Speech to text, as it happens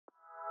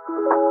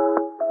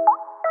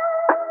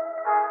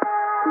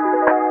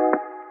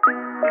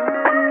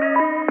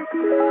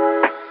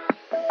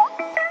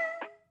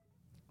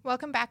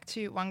Welcome back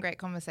to One Great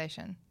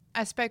Conversation.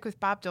 I spoke with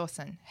Barb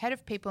Dawson, Head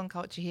of People and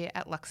Culture here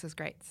at Lauxes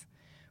Grates.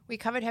 We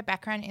covered her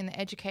background in the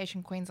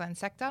Education Queensland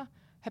sector,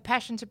 her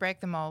passion to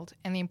break the mould,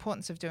 and the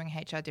importance of doing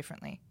HR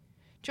differently.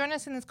 Join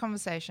us in this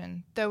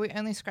conversation. Though we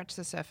only scratch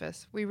the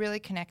surface, we really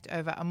connect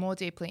over a more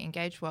deeply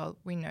engaged world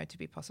we know to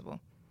be possible.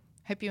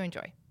 Hope you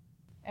enjoy.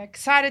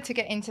 Excited to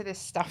get into this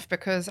stuff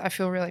because I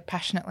feel really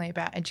passionately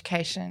about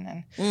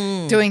education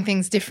and doing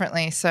things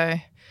differently. So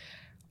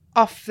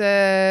off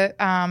the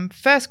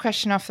first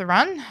question off the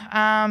run,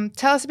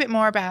 tell us a bit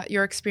more about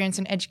your experience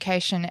in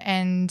education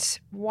and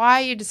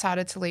why you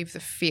decided to leave the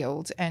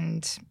field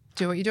and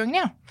do what you're doing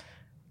now.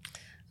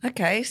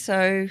 Okay,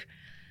 so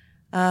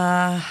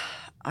I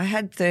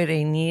had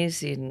 13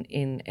 years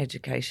in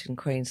Education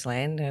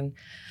Queensland, and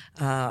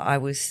I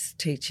was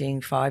teaching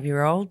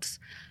 5-year-olds.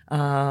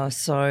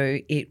 So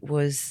it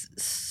was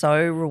so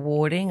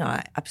rewarding.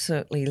 I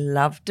absolutely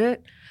loved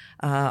it.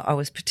 I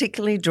was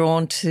particularly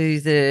drawn to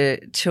the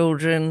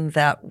children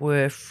that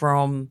were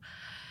from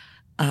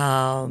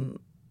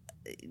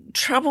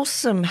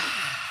troublesome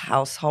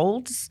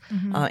households,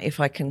 if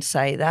I can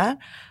say that.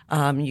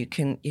 You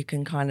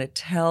can kind of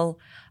tell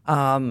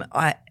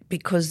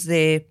because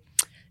they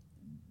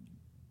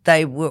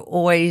were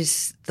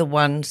always the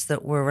ones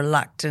that were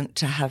reluctant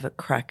to have a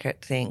crack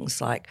at things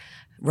like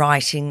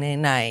writing their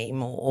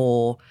name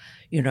or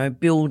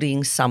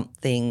building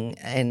something.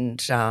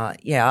 And,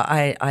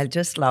 I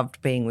just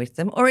loved being with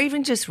them, or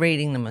even just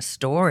reading them a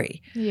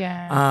story,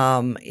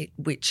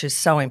 which is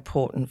so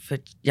important for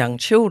young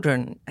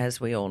children, as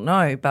we all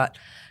know, but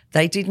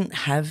they didn't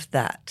have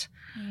that.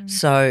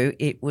 So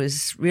it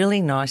was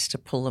really nice to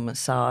pull them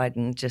aside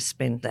and just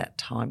spend that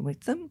time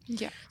with them.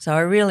 Yeah. So I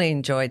really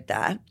enjoyed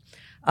that.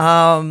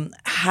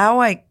 How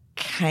I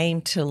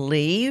came to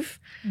leave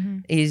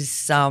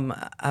is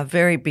a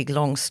very big,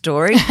 long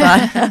story.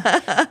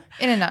 But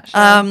in a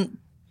nutshell.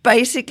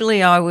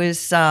 Basically, I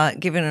was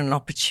given an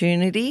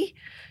opportunity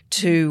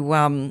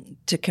to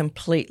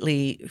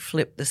completely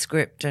flip the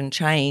script and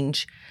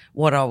change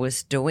what I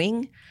was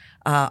doing.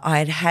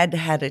 I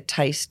had a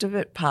taste of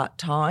it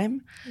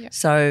part-time,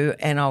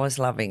 and I was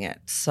loving it.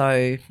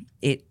 So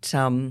it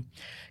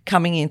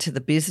coming into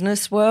the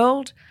business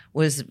world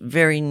was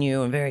very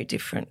new and very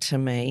different to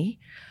me.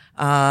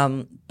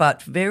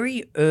 But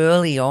very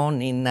early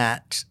on in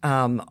that,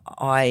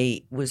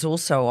 I was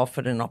also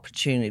offered an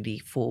opportunity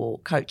for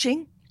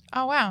coaching.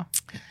 Oh, wow.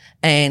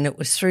 And it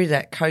was through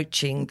that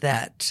coaching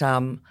that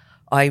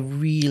I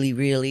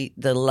really,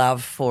 the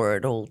love for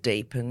it all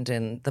deepened.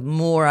 And the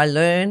more I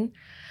learn,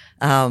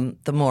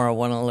 the more I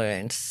want to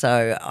learn.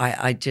 So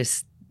I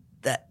just,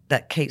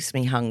 that keeps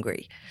me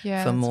hungry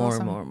for more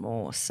and more and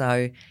more.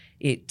 So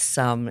it's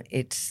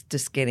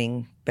just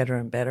getting better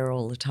and better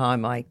all the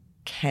time. I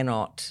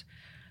cannot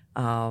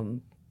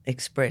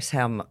express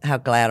how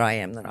glad I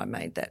am that I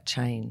made that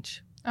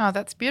change. Oh,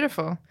 that's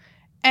beautiful.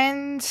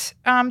 And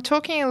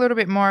talking a little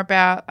bit more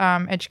about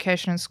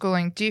education and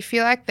schooling, do you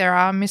feel like there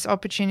are missed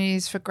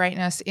opportunities for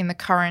greatness in the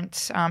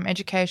current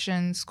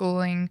education,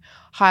 schooling,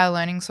 higher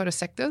learning sort of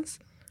sectors?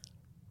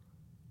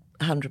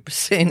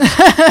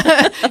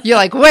 100%. You're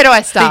like, where do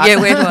I start? Yeah,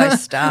 where do I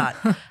start?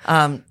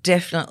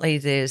 Definitely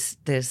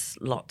there's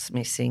lots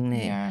missing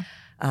there.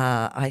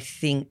 Yeah. I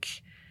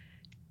think,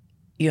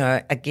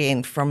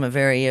 again, from a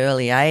very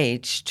early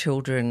age,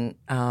 children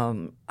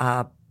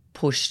are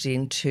pushed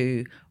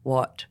into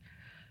what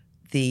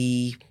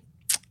the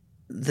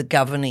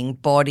governing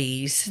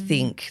bodies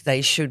think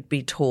they should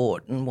be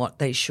taught and what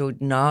they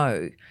should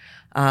know.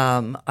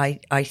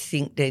 I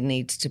think there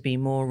needs to be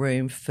more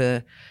room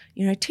for,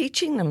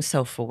 teaching them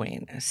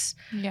self-awareness.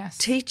 Yes.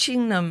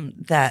 Teaching them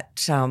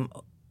that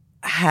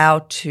how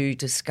to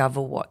discover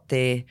what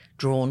they're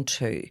drawn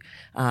to,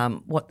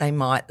 what they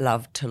might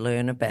love to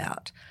learn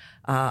about.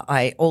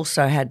 I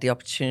also had the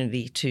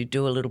opportunity to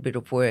do a little bit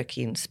of work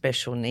in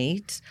special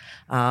needs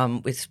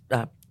with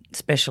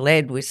special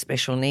ed with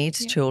special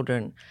needs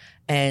children,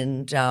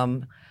 and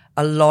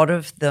a lot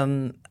of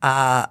them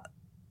are,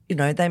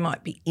 they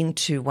might be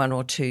into one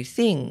or two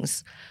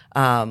things,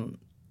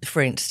 for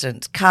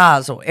instance,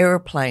 cars or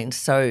aeroplanes.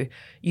 So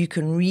you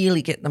can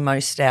really get the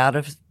most out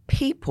of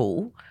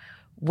people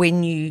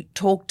when you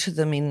talk to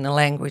them in the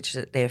language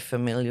that they're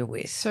familiar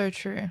with. So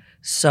true.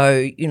 So,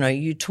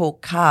 you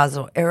talk cars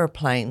or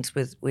aeroplanes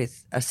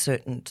with a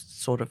certain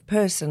sort of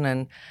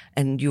person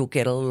and you'll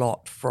get a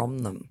lot from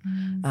them.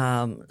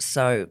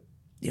 So,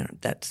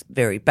 that's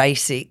very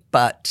basic.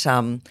 But,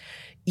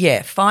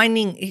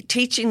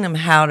 teaching them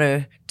how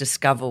to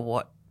discover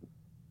what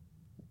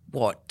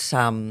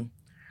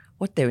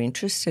they're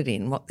interested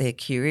in, what they're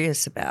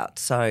curious about,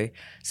 so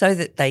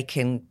that they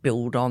can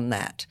build on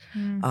that.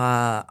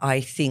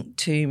 I think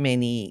too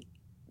many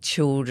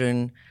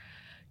children,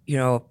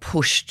 are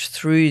pushed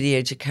through the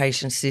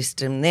education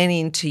system, then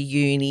into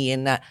uni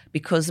and that,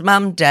 because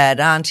mum, dad,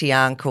 auntie,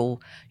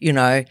 uncle,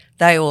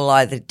 they all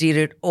either did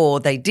it or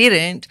they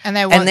didn't. And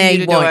they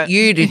want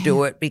you to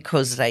do it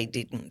because they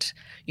didn't,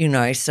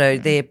 so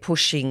they're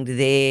pushing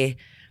their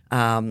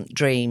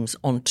dreams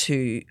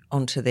onto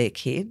their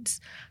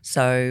kids.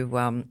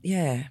 So,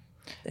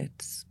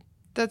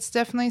 That's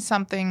definitely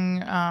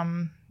something,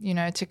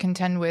 to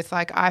contend with.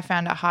 Like, I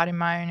found it hard in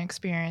my own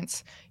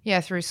experience. Yeah,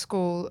 through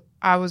school,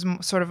 I was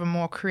sort of a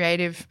more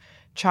creative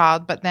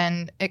child, but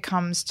then it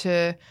comes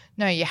to,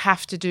 no, you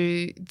have to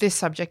do this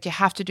subject, you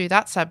have to do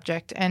that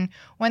subject. And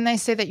when they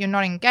say that you're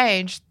not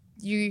engaged,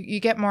 you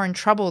get more in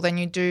trouble than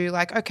you do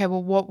like, okay,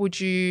 well, what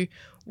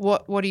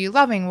are you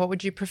loving? What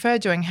would you prefer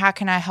doing? How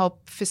can I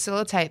help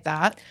facilitate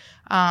that?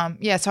 So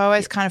I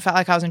always kind of felt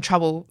like I was in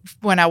trouble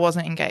when I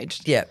wasn't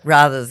engaged. Yeah,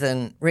 rather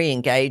than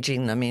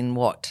re-engaging them in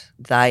what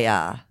they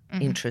are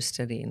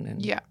interested in.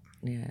 And, yeah.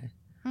 Yeah.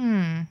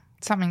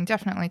 Something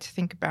definitely to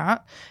think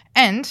about.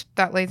 And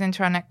that leads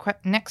into our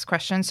next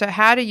question. So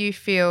how do you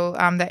feel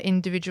that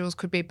individuals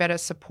could be better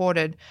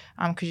supported?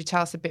 Could you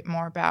tell us a bit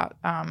more about,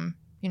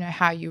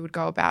 how you would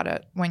go about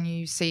it when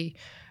you see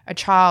a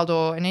child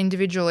or an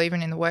individual,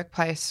 even in the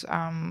workplace,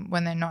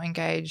 when they're not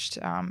engaged?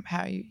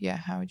 How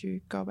would you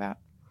go about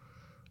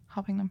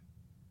helping them?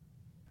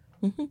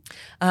 Mm-hmm.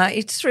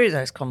 It's through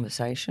those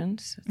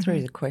conversations,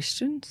 through the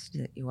questions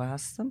that you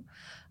ask them,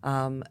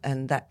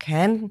 and that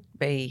can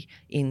be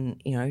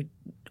in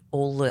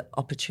all the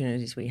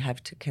opportunities we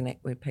have to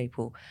connect with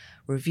people,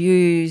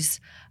 reviews,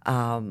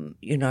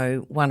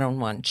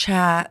 one-on-one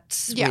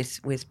chats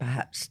with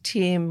perhaps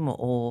Tim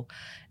or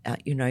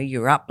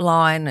your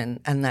upline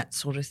and that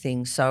sort of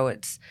thing. So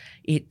it's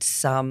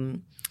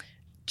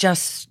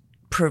just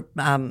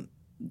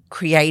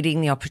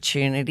creating the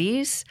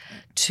opportunities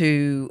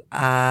to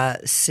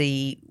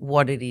see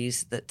what it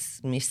is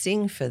that's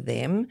missing for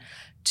them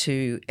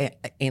to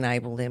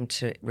enable them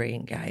to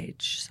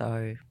re-engage.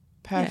 So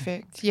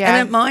perfect. Yeah.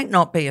 And it might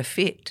not be a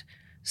fit.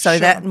 So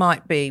that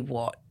might be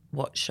what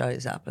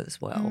shows up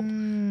as well.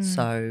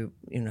 So,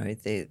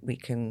 we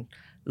can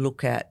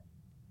look at,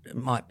 it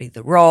might be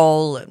the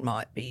role, it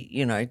might be,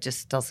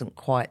 just doesn't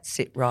quite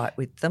sit right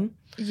with them.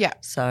 Yeah.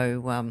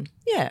 So,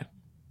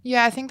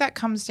 Yeah, I think that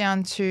comes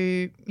down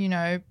to,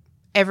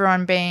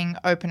 everyone being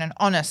open and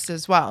honest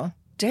as well.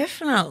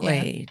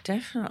 Definitely.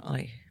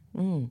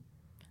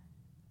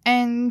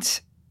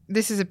 And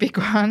this is a big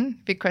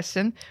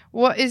question.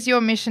 What is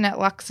your mission at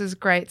Lauxes,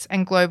 Grates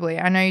and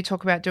globally? I know you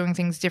talk about doing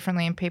things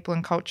differently in people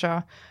and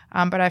culture,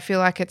 but I feel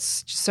like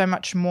it's so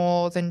much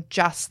more than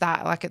just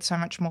that. Like, it's so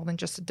much more than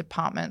just a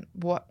department.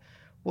 What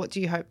do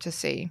you hope to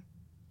see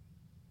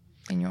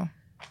in your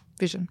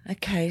vision?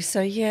 Okay, so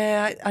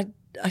I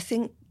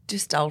think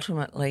just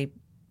ultimately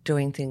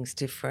doing things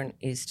different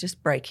is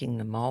just breaking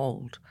the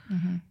mould,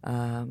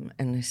 and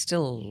there's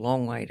still a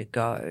long way to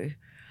go.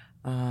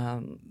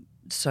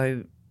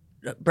 So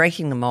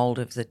breaking the mould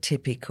of the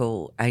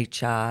typical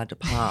HR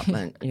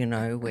department,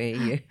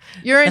 where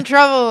you're in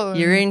trouble.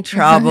 You're in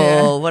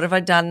trouble. What have I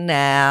done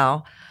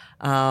now?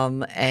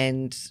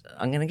 And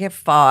I'm going to get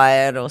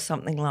fired or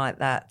something like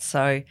that.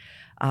 So,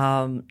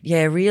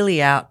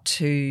 really out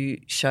to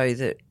show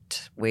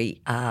that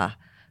we are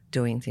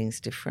doing things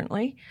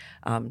differently,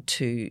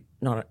 to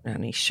not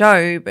only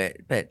show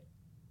but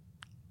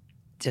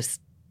just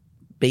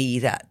be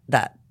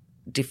that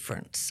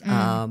difference.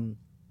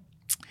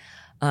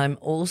 I'm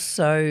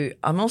also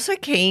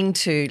keen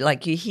to,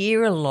 like, you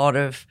hear a lot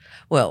of,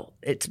 well,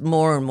 it's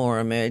more and more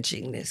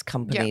emerging. There's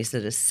companies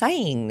that are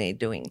saying they're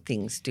doing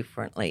things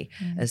differently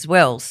as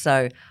well.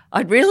 So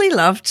I'd really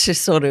love to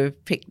sort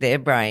of pick their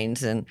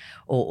brains and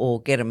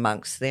or get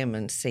amongst them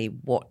and see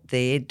what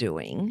they're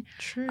doing.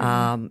 True.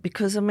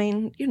 Because,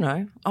 I'm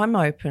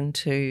open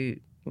to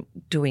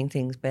doing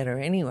things better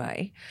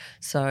anyway.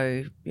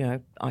 So,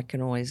 I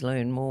can always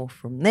learn more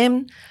from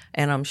them,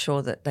 and I'm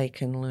sure that they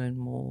can learn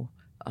more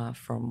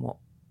from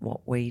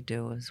what we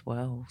do as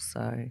well.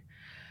 So,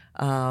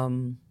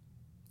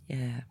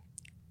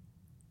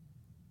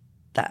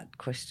 that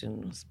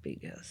question was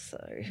bigger. So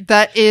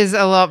that is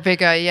a lot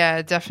bigger.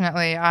 Yeah,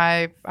 definitely.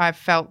 I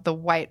felt the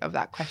weight of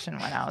that question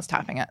when I was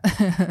typing it.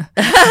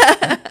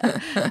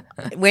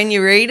 When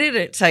you read it,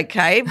 it's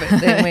okay, but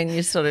then when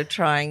you're sort of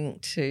trying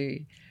to...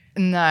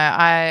 No,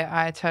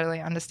 I totally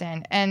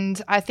understand.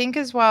 And I think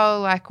as well,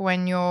 like,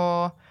 when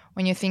you're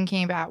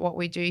thinking about what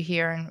we do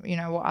here and,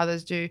 what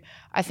others do,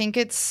 I think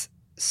it's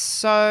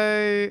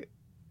so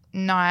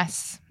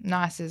nice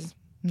is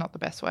not the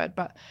best word,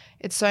 but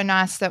it's so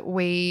nice that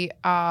we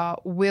are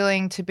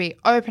willing to be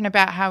open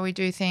about how we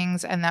do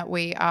things, and that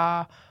we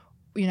are,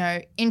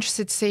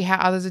 interested to see how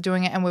others are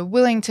doing it, and we're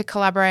willing to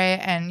collaborate,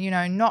 and,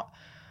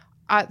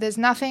 there's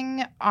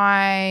nothing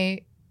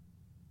I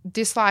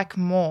dislike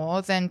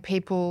more than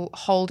people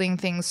holding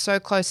things so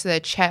close to their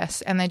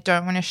chest and they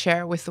don't want to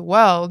share it with the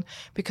world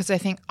because they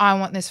think, I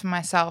want this for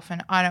myself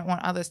and I don't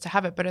want others to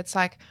have it. But it's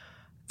like,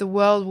 the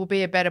world will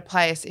be a better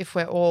place if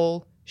we're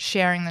all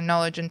sharing the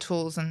knowledge and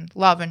tools and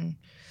love and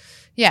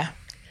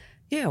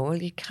well,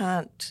 you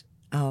can't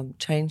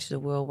change the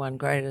world one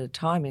grade at a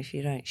time if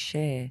you don't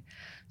share.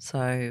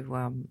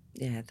 So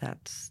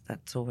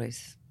that's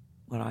always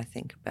what I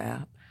think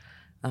about.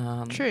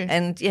 True.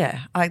 And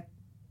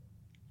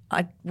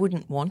I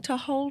wouldn't want to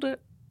hold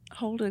it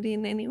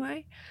in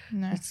anyway.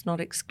 No. It's not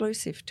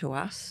exclusive to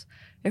us.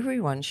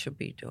 Everyone should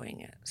be doing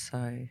it.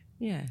 So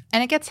yeah.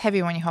 And it gets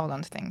heavy when you hold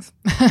on to things.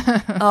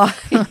 Oh,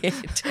 yeah,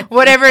 definitely.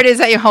 Whatever it is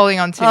that you're holding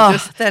on to,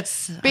 just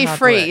that's be hard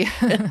free.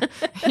 work.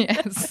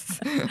 Yes.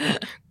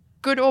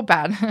 Good or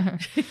bad.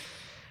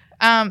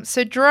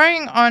 So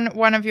drawing on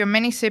one of your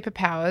many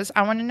superpowers,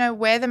 I want to know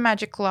where the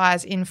magic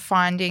lies in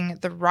finding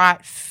the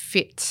right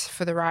fit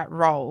for the right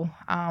role.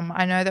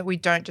 I know that we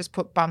don't just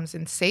put bums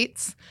in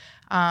seats.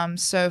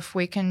 So if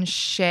we can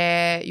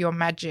share your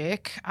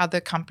magic, other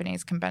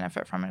companies can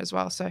benefit from it as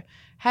well. So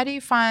how do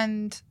you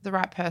find the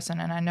right person?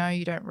 And I know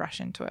you don't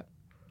rush into it.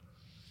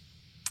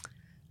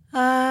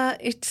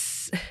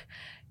 It's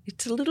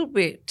a little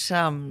bit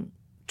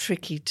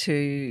tricky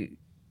to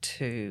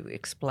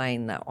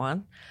explain that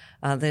one.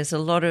 There's a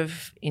lot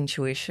of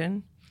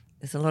intuition.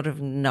 There's a lot of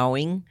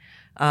knowing.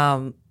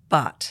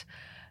 But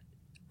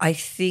I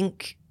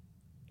think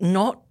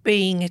not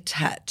being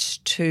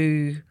attached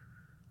to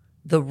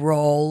the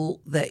role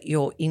that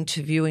you're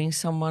interviewing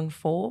someone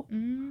for.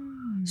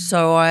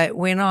 So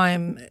when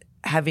I'm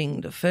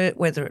having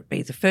whether it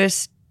be the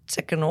first,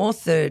 second or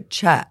third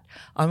chat,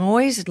 I'm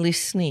always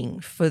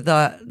listening for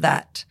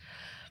those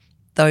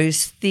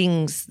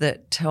things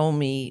that tell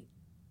me,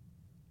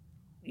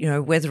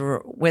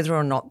 whether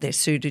or not they're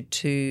suited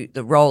to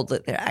the role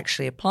that they're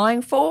actually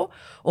applying for,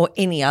 or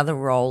any other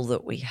role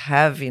that we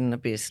have in the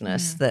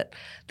business that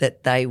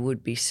they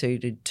would be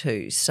suited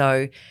to.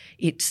 So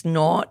it's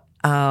not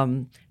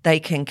they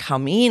can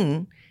come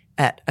in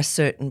at a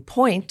certain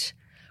point,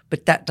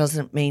 but that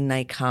doesn't mean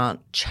they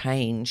can't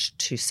change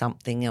to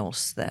something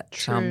else that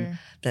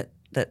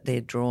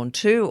they're drawn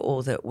to,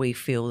 or that we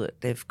feel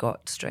that they've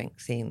got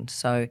strength in.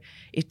 So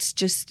it's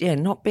just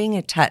not being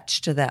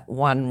attached to that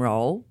one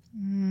role.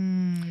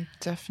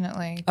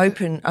 Definitely.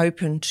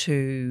 Open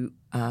to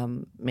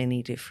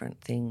many different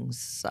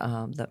things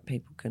that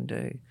people can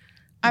do.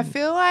 I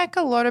feel like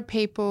a lot of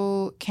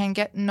people can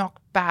get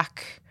knocked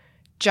back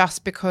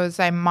just because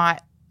they might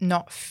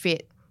not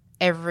fit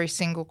every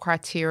single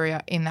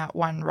criteria in that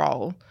one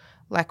role.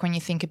 Like when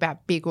you think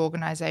about big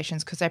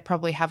organizations, because they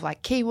probably have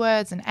like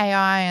keywords and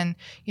AI and,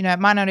 it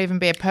might not even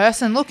be a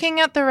person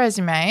looking at the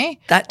resume.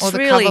 That's or the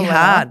really cover letter.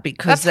 hard,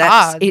 because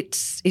hard.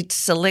 It's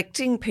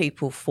selecting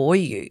people for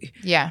you.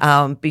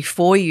 Yeah.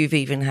 Before you've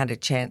even had a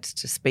chance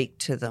to speak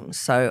to them.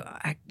 So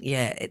I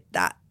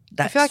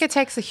feel like it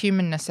takes the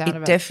humanness out of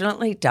it. It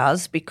definitely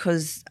does,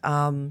 because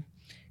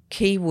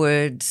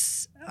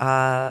keywords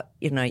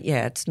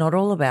it's not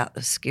all about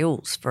the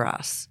skills for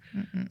us.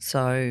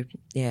 So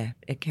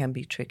it can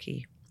be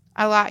tricky.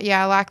 I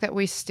like that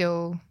we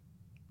still,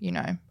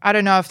 I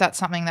don't know if that's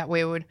something that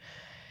we would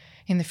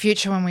in the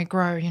future when we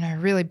grow,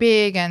 really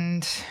big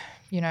and,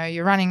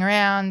 you're running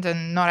around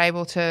and not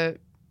able to,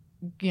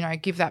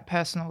 give that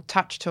personal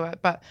touch to it.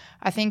 But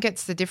I think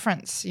it's the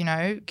difference,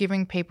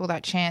 giving people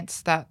that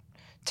chance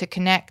to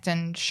connect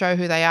and show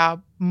who they are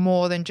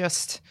more than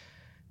just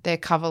their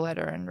cover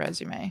letter and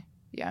resume.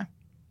 Yeah,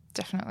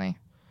 definitely.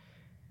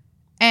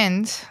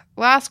 And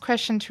last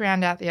question to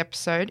round out the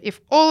episode.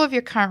 If all of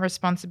your current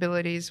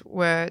responsibilities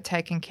were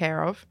taken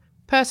care of,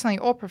 personally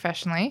or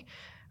professionally,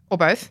 or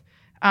both,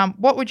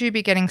 what would you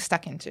be getting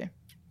stuck into?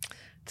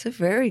 It's a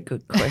very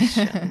good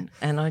question,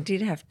 and I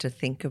did have to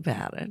think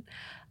about it.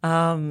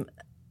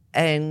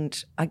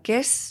 And I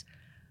guess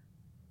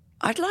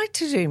I'd like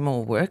to do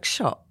more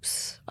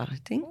workshops, I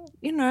think,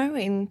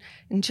 in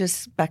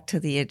just back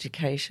to the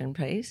education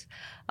piece,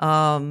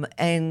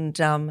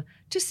 and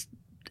just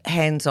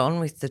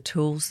hands-on with the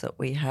tools that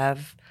we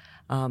have,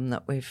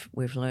 that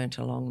we've learnt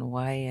along the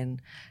way,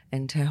 and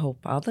to help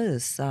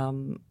others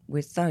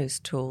with those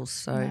tools.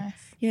 So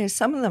nice.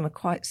 Some of them are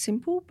quite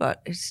simple,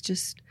 but it's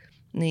just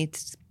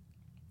needs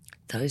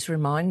those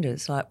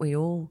reminders. Like we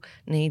all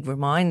need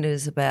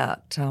reminders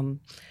about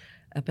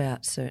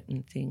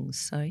certain things.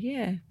 So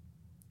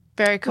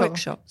very cool.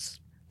 Workshops.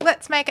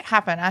 Let's make it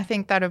happen. I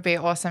think that would be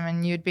awesome,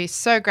 and you'd be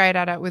so great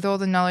at it with all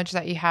the knowledge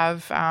that you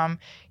have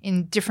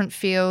in different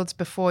fields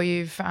before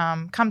you've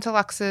come to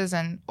Lauxes,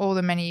 and all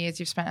the many years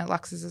you've spent at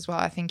Lauxes as well.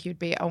 I think you'd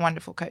be a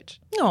wonderful coach.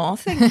 Oh,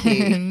 thank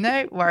you.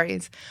 No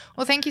worries.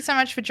 Well, thank you so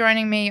much for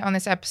joining me on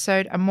this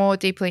episode, A More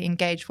Deeply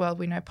Engaged World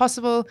We Know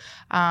Possible.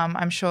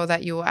 I'm sure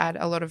that you will add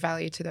a lot of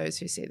value to those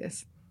who see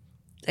this.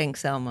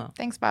 Thanks, Alma.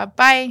 Thanks, Barb.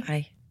 Bye.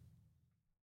 Bye.